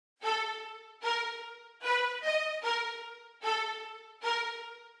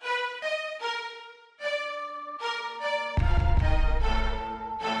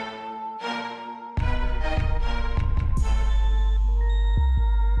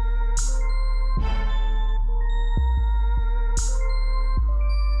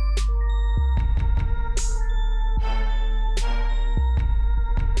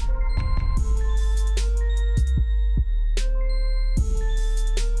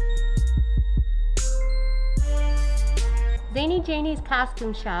Zaney Janey's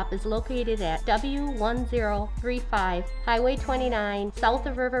costume shop is located at W1035 Highway 29, south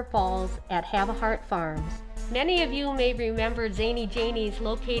of River Falls at Have a Heart Farms. Many of you may remember Zaney Janey's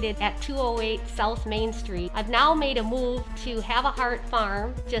located at 208 South Main Street. I've now made a move to Have a Heart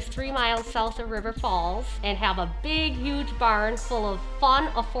Farm, just 3 miles south of River Falls, and have a big, huge barn full of fun,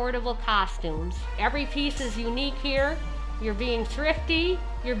 affordable costumes. Every piece is unique here. You're being thrifty,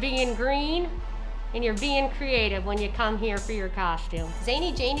 you're being green, and you're being creative when you come here for your costume.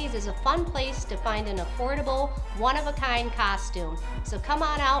 Zaney Janey's is a fun place to find an affordable, one-of-a-kind costume. So come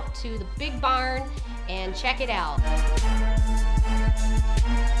on out to the big barn and check it out.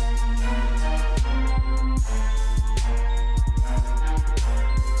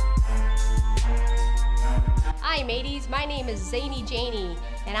 Hi mateys, my name is Zaney Janey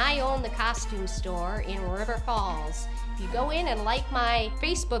and I own the costume store in River Falls. If you go in and like my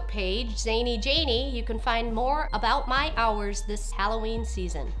Facebook page, Zaney Janey, you can find more about my hours this Halloween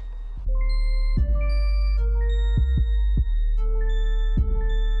season.